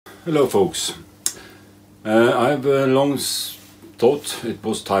Hello folks. I've long thought it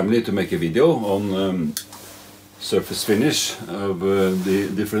was timely to make a video on surface finish of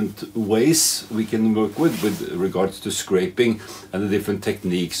the different ways we can work with regards to scraping and the different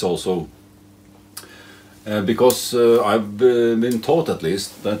techniques also. Because I've been taught at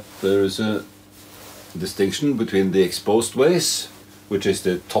least that there is a distinction between the exposed ways, which is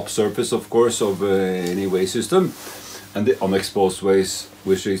the top surface of course of any way system, and the unexposed ways,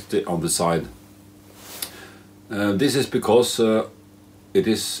 which is the underside. This is because it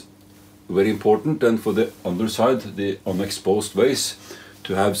is very important then for the underside, the unexposed ways,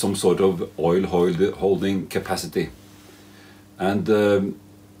 to have some sort of oil holding capacity. And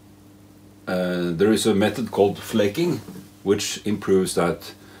there is a method called flaking which improves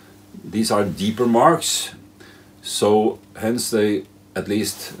that. These are deeper marks, so hence they at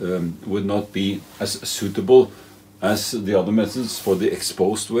least would not be as suitable as the other methods for the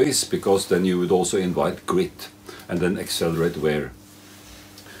exposed ways, because then you would also invite grit and then accelerate wear.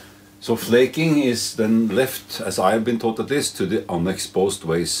 So flaking is then left, as I have been taught at least, to the unexposed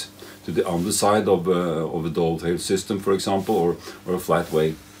ways, to the underside of a dovetail system, for example, or a flat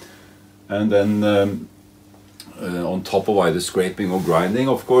way. And then on top of either scraping or grinding,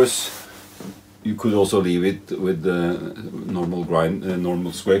 of course, you could also leave it with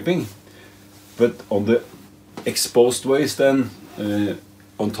normal scraping. But on the exposed ways then,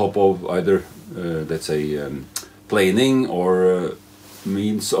 on top of either let's say planing or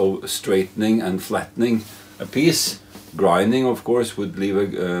means of straightening and flattening a piece, grinding of course would leave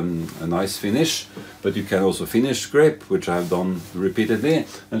a nice finish. But you can also finish scrape, which I have done repeatedly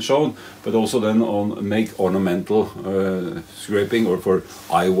and shown, but also then make ornamental scraping or for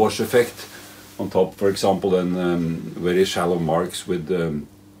eye wash effect on top, for example, then very shallow marks with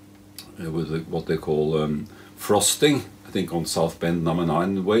what they call frosting. I think on South Bend number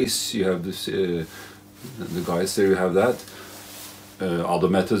 9 ways you have this, the guys there, you have that. Other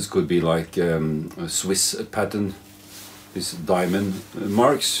methods could be like a Swiss pattern, these diamond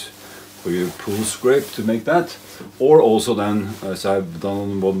marks, where you pull scrape to make that, or also then, as I've done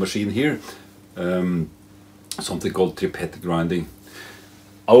on one machine here, something called Tripet grinding.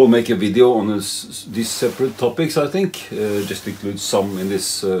 I will make a video on these separate topics, I think, just include some in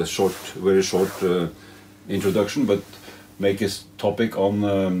this very short introduction, but make a topic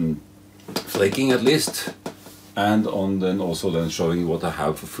on flaking at least, and on then also then showing what I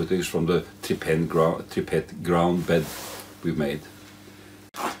have for footage from the Tripet ground bed we made.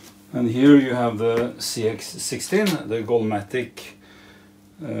 And here you have the CX16, the Goldmatic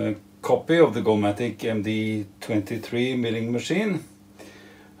copy of the Goldmatic MD23 milling machine.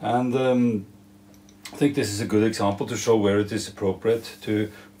 And I think this is a good example to show where it is appropriate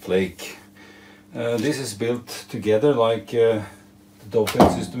to flake. This is built together like the dovetail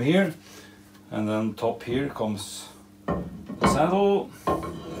system here, and then top here comes the saddle,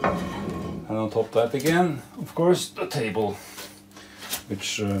 and on top that again, of course, the table,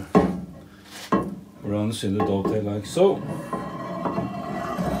 which runs in the dovetail like so.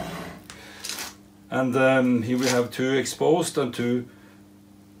 And here we have 2 exposed and 2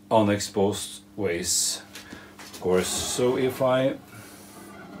 unexposed ways, of course. So if I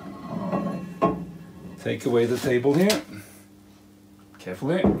take away the table here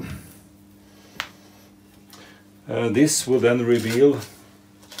carefully, this will then reveal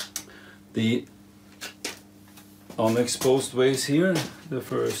the unexposed ways here, the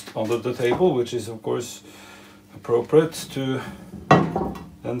first under the table, which is of course appropriate to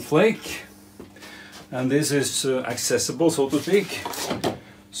then flake. And this is accessible, so to speak,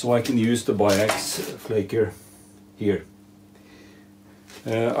 so I can use the biax flaker here.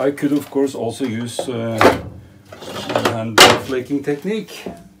 I could of course also use a hand flaking technique,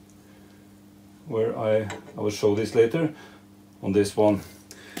 where I will show this later on this one,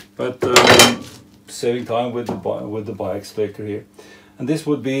 but saving time with the biax flaker here. And this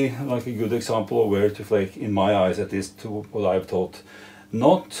would be like a good example of where to flake, in my eyes at least, to what I've taught.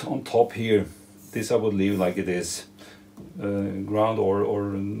 Not on top here. This I would leave like it is, ground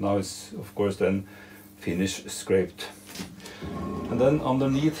or now it's of course then finish scraped. And then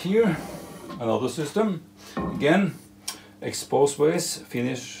underneath here, another system, again exposed ways,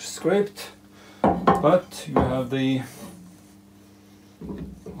 finish scraped, but you have the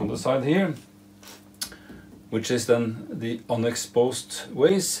underside here, which is then the unexposed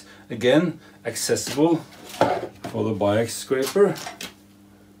ways, again accessible for the biax scraper.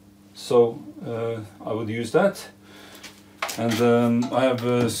 So I would use that, and I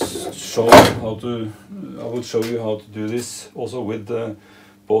have shown how to. I will show you how to do this also with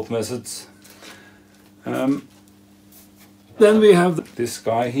both methods. Then we have this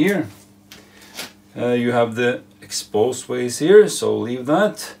guy here. You have the exposed ways here, so leave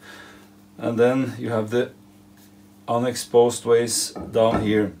that. And then you have the unexposed ways down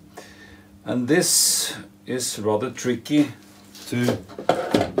here. And this is rather tricky to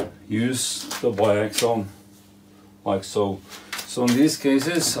use the biax on, like so. So in these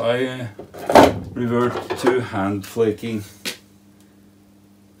cases I revert to hand flaking,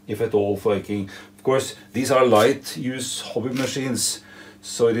 if at all flaking. Of course, these are light use hobby machines,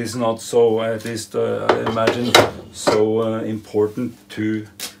 so it is not so, at least I imagine, so important to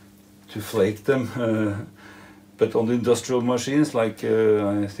flake them. But on the industrial machines, like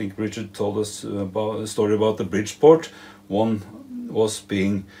I think Richard told us about a story about the Bridgeport, one was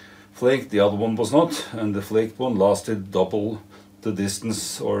being flaked, the other one was not, and the flaked one lasted double the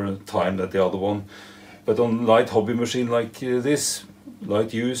distance or time that the other one. But on light hobby machine like this,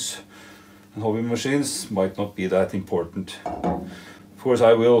 light use and hobby machines might not be that important. Of course,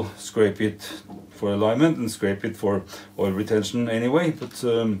 I will scrape it for alignment and scrape it for oil retention anyway, but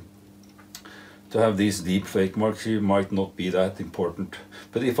to have these deep flake marks here might not be that important.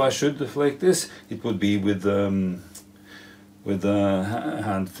 But if I should flake this, it would be with a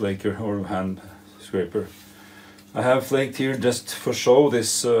hand flaker or hand scraper. I have flaked here just for show,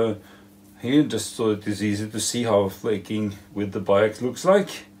 this here, just so it is easy to see how flaking with the biax looks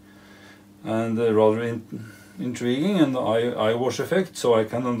like. And rather intriguing, and eye wash effect, so I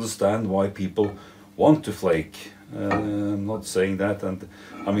can understand why people want to flake. I'm not saying that, and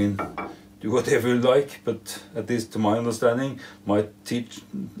I mean, do whatever you like, but at least to my understanding, I've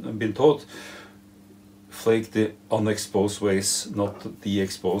been taught, flake the unexposed ways, not the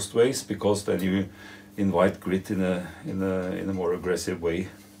exposed ways, because then you invite grit in a more aggressive way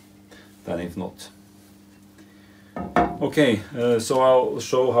than if not. Okay, so I'll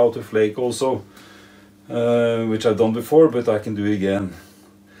show how to flake also, which I've done before, but I can do it again.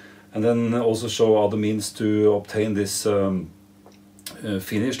 And then also show other means to obtain this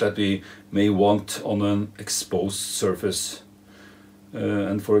finish that we may want on an exposed surface.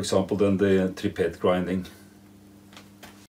 And for example then the Tripet grinding.